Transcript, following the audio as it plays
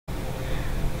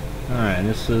Alright,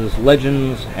 this is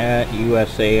Legends at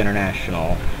USA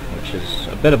International, which is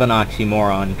a bit of an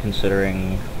oxymoron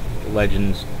considering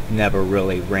Legends never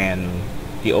really ran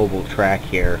the oval track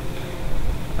here.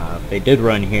 If they did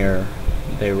run here,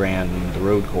 they ran the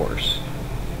road course.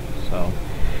 So,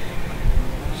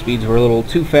 speeds were a little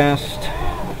too fast,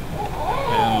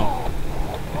 and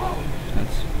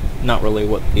that's not really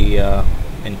what the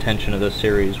intention of this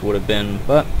series would have been,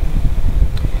 but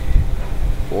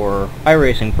for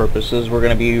iRacing purposes, we're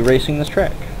going to be racing this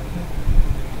track.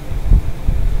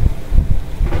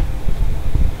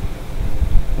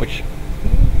 Which,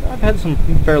 I've had some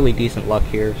fairly decent luck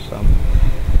here, so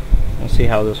we'll see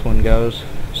how this one goes.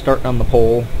 Starting on the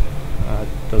pole,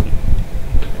 it's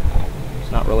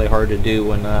not really hard to do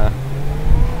when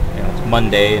it's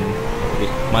Monday, and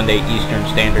it's Monday Eastern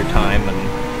Standard Time, and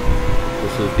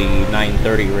this is the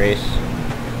 9:30 race.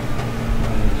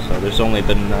 So there's only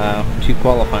been 2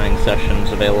 qualifying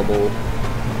sessions available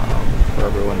for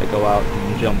everyone to go out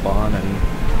and jump on. And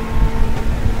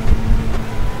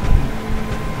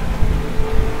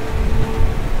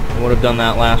I would have done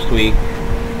that last week,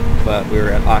 but we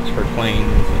were at Oxford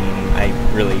Plains, and I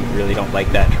really don't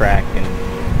like that track, and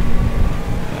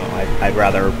I'd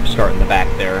rather start in the back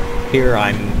there. Here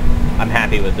I'm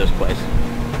happy with this place.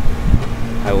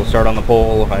 I will start on the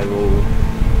pole.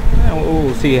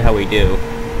 We'll see how we do.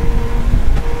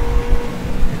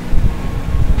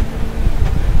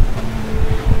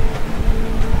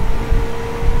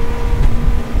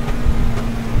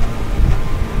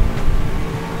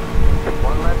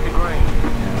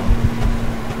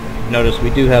 Notice we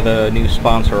do have a new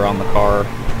sponsor on the car.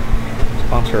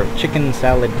 Sponsor of Chicken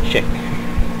Salad Chick.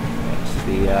 That's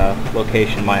the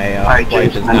location my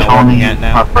wife is now working at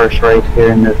now. My first race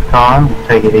here in this car.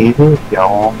 Take it easy. If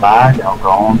y'all want by, y'all go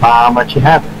on by and let you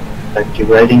have it. Expect you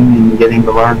rating and getting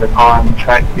to learn the car and the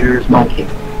track here is my key.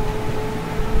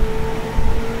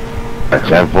 That's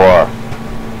 10-4.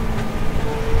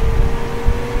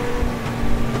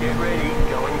 Get ready,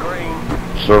 going green.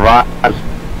 Survive.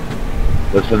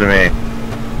 Listen to me.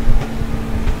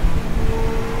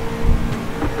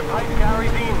 The pipe carries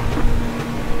in.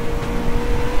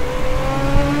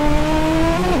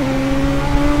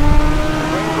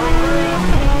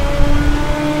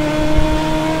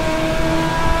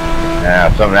 Yeah,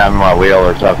 something happened to my wheel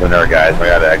or something there, guys. I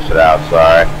gotta exit out,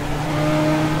 sorry.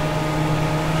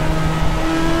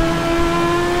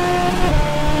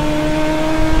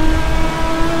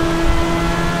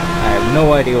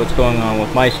 No idea what's going on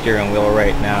with my steering wheel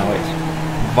right now.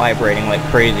 It's vibrating like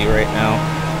crazy right now.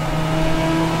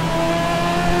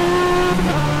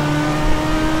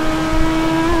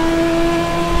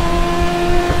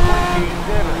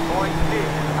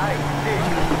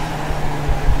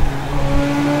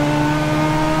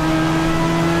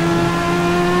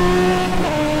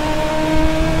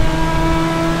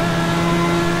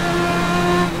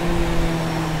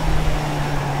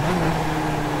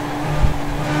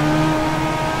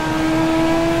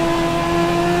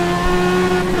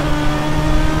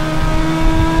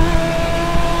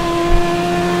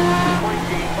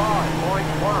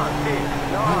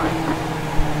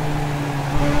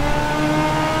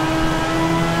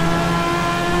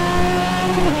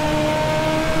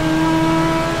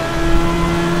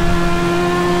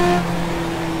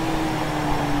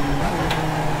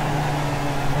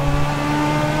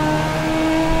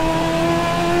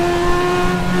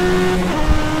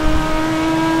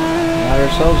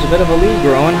 Ourselves a bit of a lead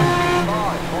growing.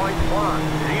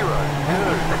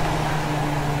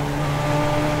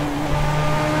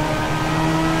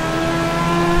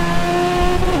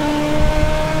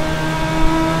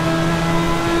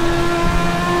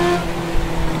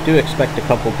 I do expect a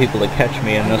couple people to catch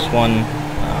me in this one.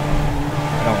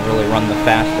 I don't really run the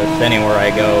fastest anywhere I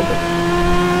go, but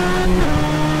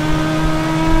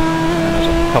there's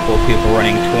a couple of people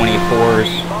running 24s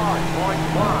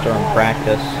during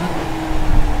practice.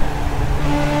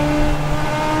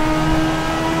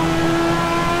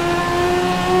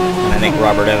 I think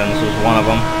Robert Evans was one of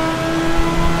them.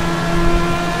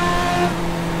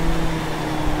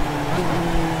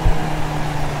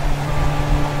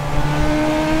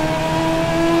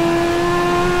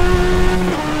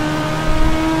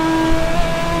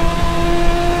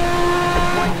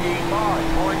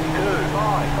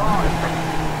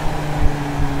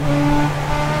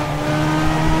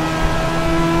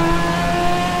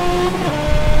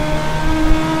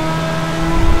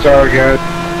 Sorry, guys.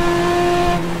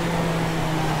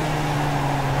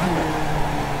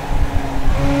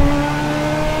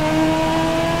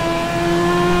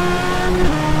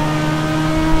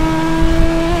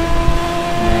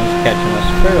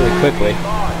 fairly quickly.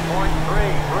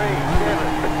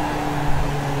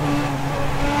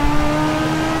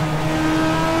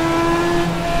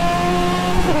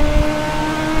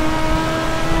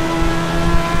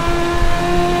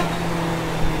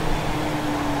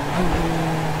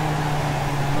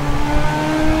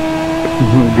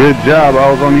 Good job.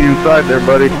 I was on the inside there,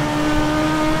 buddy.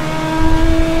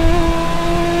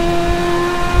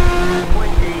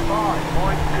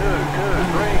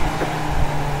 25.22 green.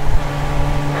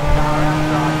 Car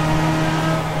outside.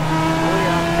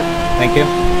 Clear. Thank you.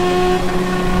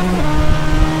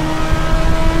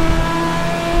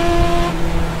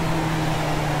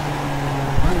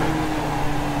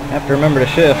 Have to remember to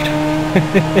shift.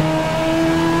 25.411.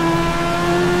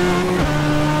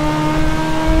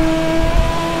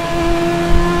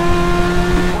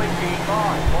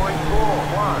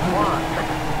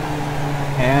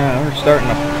 Yeah, we're starting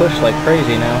to push like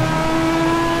crazy now.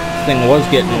 This thing was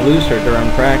getting looser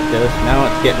during practice. Now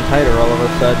it's getting tighter all of a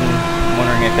sudden. I'm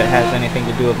wondering if it has anything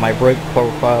to do with my brake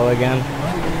profile again.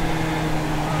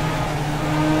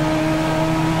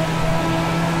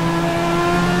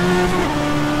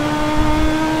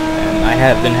 And I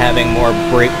have been having more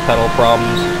brake pedal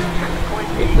problems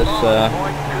with this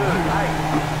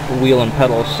 25.28. wheel and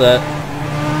pedal set.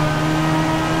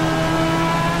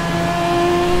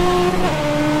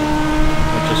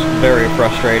 Which is very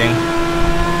frustrating.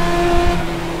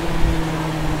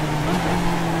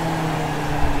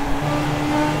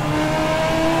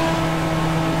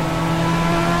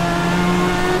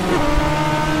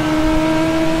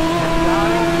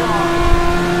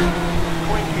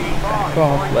 Back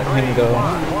off, let him go. Keep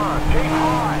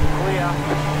high. Clear.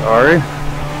 Sorry.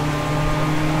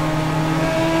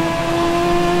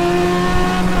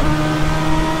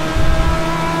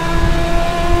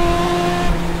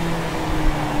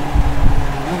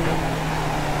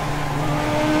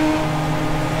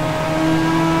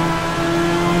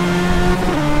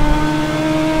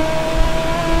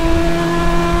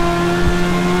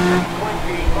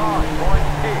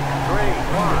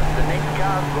 The next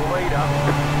car's the leader.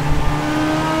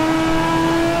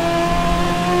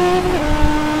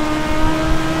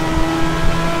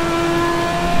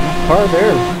 Car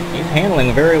there, he's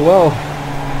handling very well.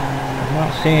 I'm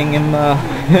not seeing him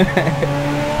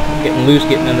getting loose,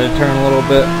 getting into the turn a little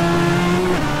bit.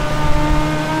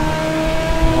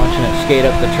 I'm watching it skate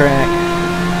up the track.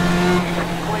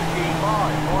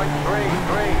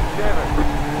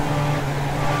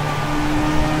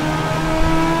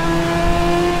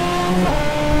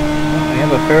 25.337. We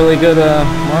have a fairly good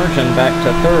margin back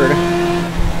to third.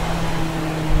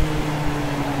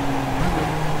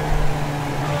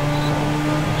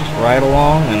 Just ride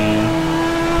along and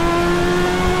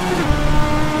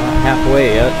not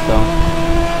halfway yet, so 25.184.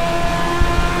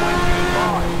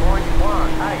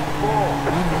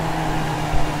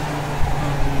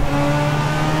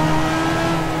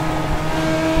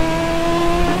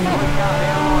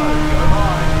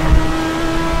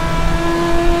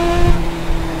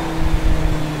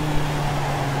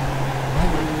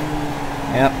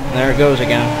 yep, there it goes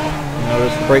again.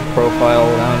 Notice the brake profile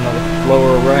down the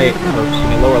lower right, or excuse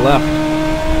me, lower left.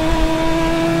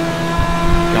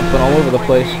 Jumping all over the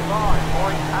place. 25.811.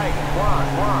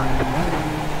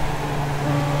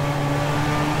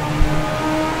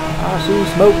 I see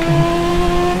smoke.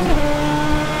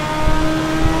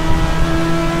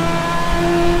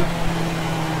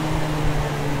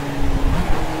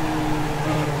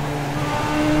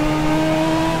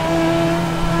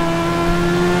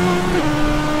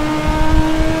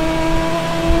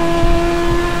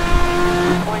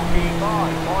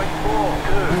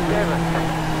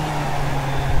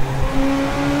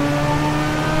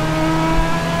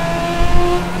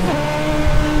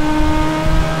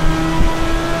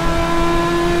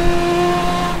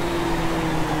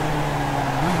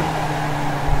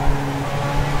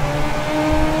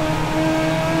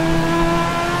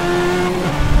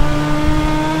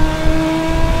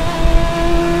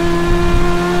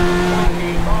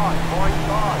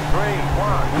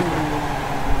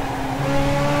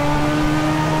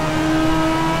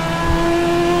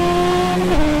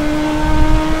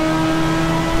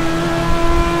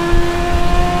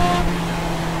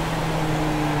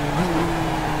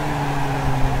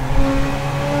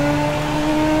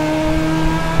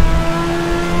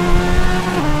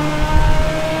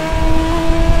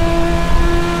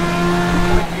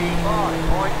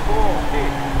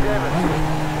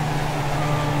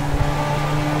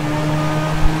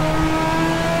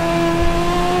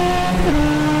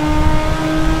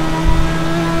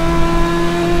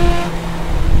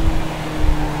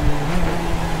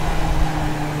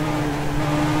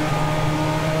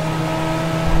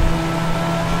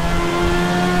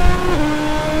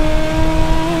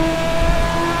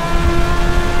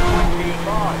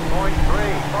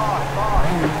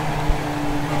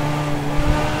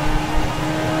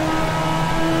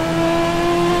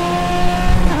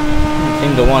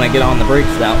 Seem to want to get on the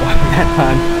brakes that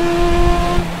time.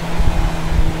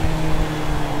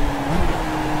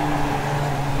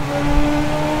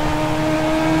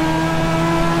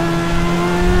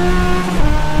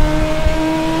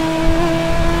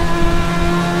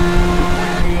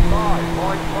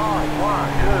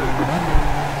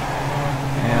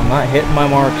 not hitting my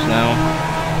marks now.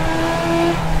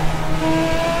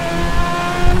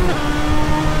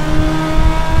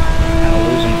 Kind of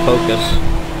losing focus.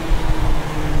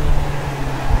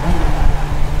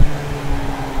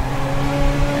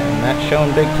 And that's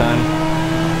showing big time.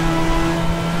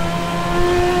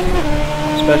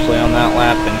 Especially on that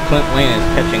lap, and Clint Lane is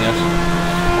catching us.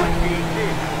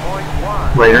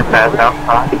 26.1. Later, pass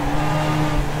outside.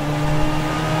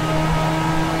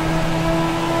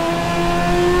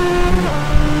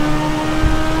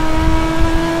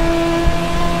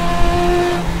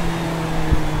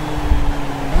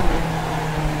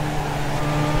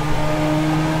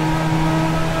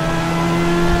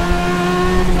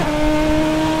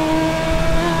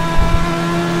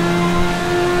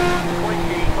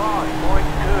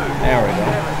 There we go.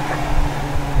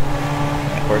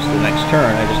 Of course, the next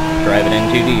turn, I just drive it in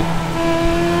too deep.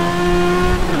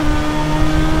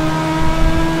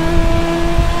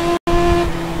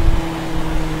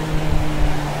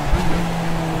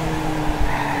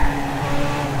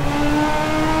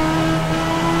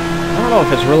 I don't know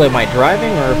if it's really my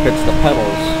driving or if it's the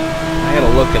pedals. I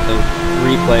gotta look at the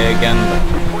replay again, but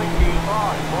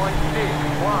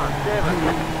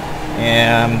 25.617.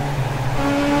 yeah, I'm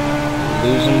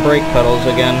losing brake pedals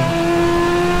again.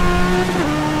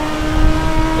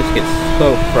 This gets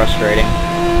so frustrating.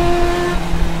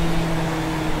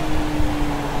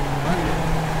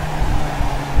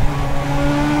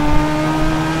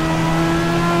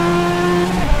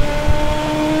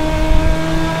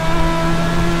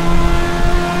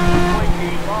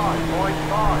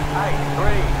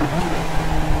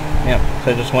 Yep,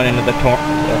 so I just went into the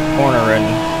corner and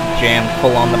jammed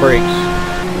full on the brakes.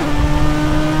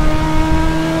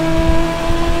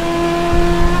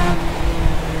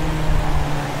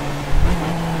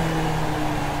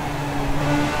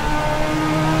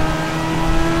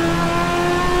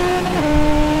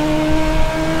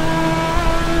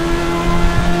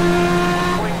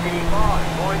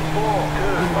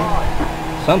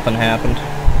 Something happened.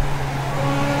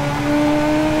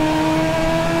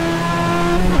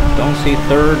 Don't see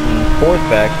third and fourth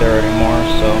back there anymore,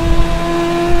 so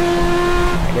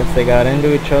I guess they got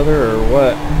into each other or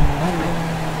what.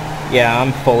 Yeah,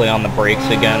 I'm fully on the brakes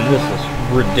again. This is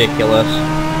ridiculous.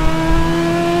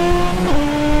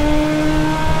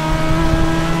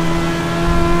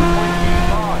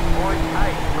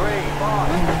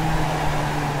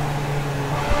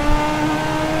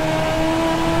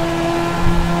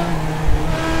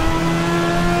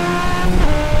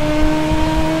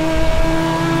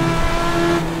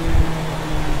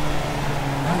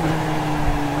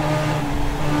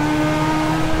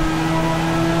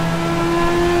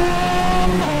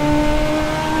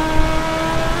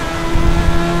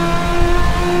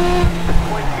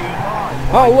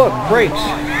 Oh look, brakes!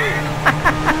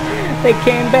 They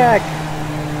came back!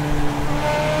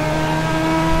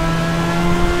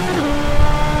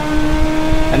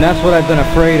 And that's what I've been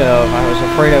afraid of. I was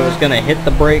afraid I was going to hit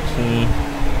the brakes and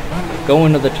go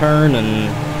into the turn and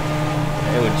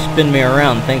it would spin me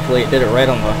around. Thankfully it did it right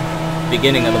on the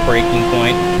beginning of the braking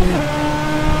point.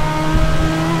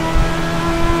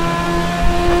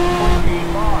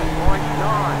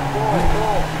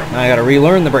 Now I gotta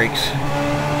relearn the brakes.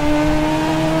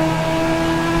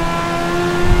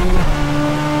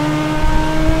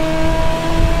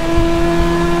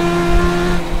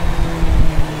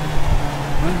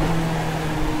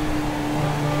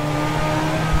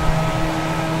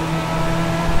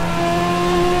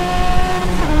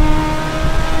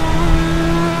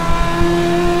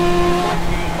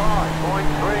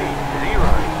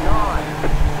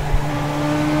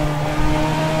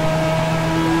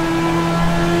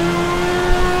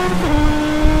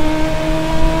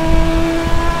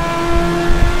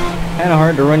 Kinda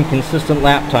hard to run consistent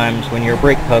lap times when your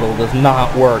brake pedal does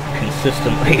not work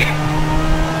consistently.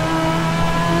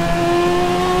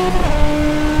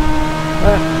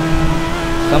 But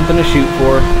something to shoot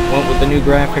for. Went with the new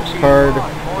graphics card.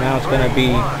 Now it's gonna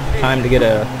be time to get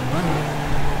a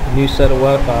new set of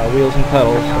wheels and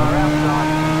pedals. So.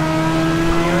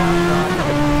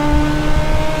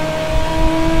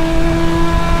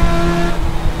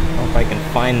 I can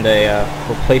find a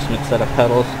replacement set of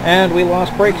pedals, and we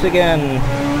lost brakes again.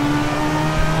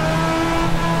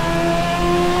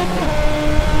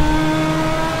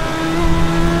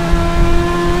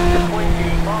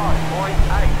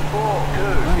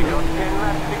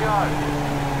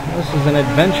 This is an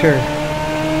adventure.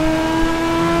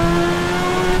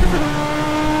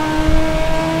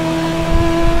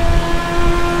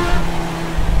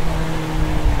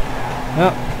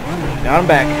 Oh, got him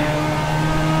back.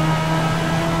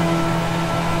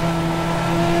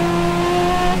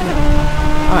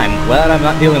 I'm I'm glad I'm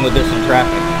not dealing with this in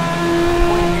traffic.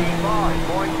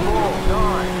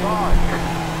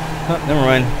 25.495. Oh, never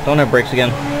mind. Don't have brakes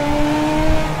again.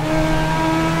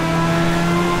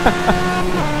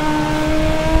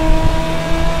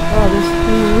 Oh, this is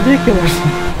ridiculous.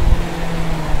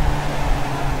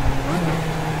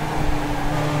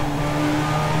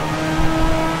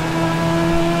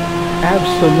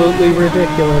 Absolutely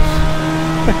ridiculous.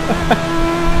 25.281.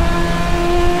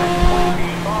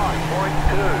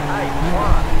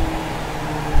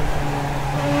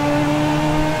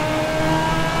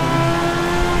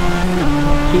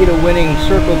 Key to winning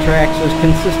circle tracks is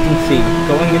consistency.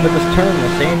 Going into this turn the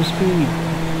same speed.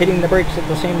 Hitting the brakes at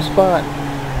the same spot.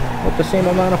 With the same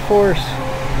amount of force.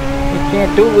 You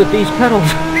can't do it with these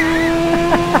pedals.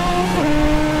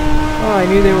 Oh, I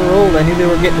knew they were old. I knew they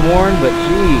were getting worn, but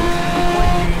geez.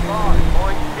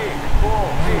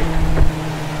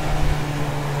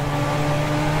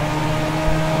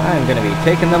 25.646. I'm going to be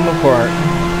taking them apart.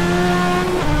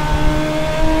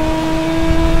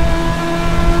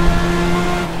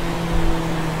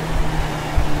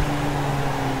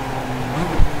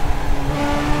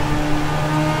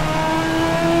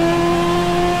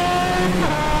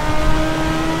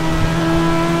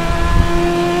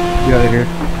 Get out of here.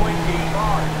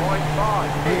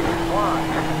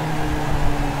 25.561.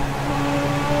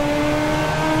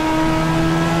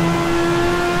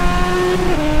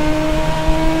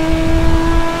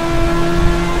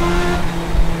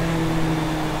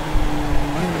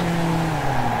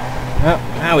 Oh,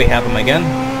 now we have them again.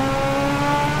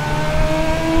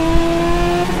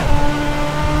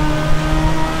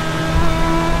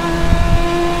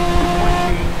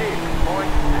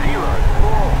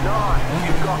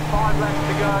 You've got 5 laps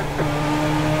to go.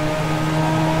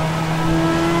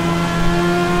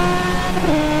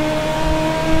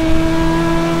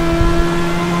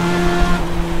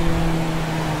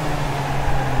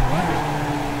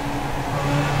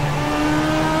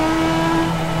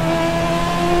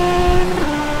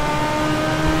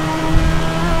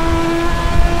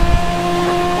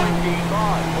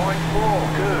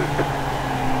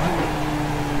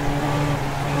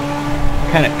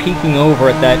 Kind of peeking over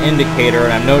at that indicator,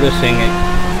 and I'm noticing it.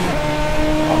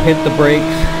 I'll hit the brakes,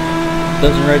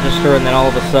 doesn't register, and then all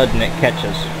of a sudden it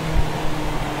catches.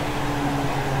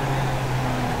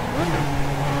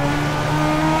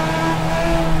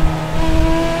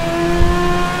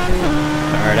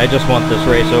 Alright, I just want this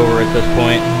race over at this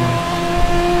point.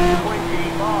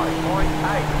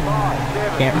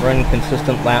 25.857. Can't run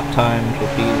consistent lap times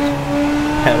with these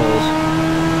pedals.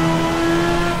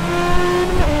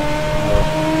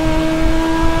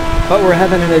 But we're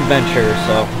having an adventure,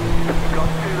 so Got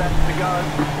 2 laps to go.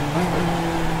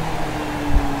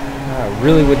 I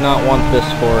really would not want this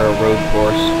for a road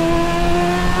course.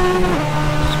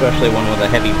 Especially one with a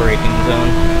heavy braking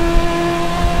zone.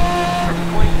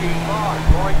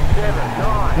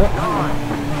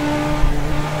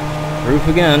 25.799. Roof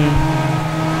again.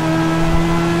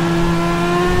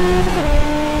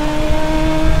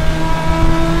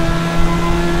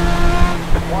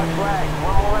 White flag. 1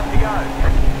 more lap to go.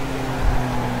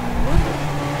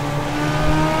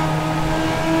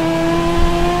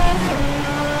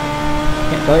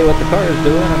 Can't tell you what the car is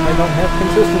doing if I don't have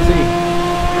consistency.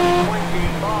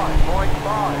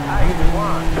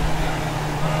 25.581.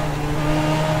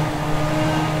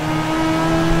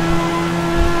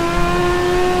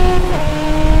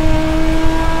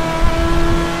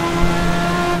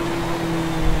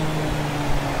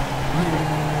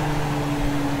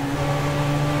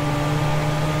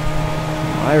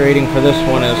 My rating for this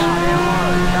one is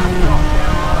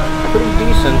pretty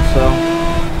decent, so...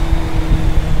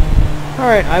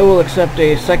 Alright, I will accept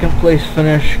a second place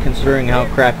finish, considering how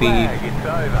crappy It's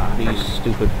over. these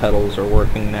stupid pedals are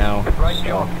working now. So,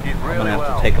 I'm gonna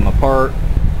have to take them apart,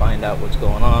 find out what's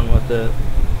going on with it.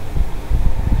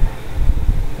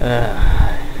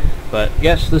 But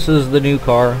yes, this is the new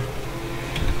car.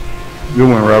 Good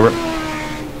one, Robert.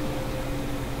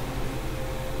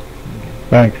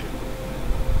 Thanks.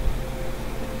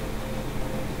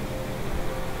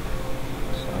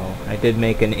 So, I did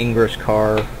make an Ingress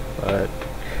car, but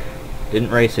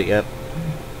didn't race it yet.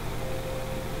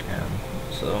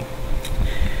 So,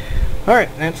 alright,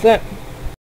 that's that.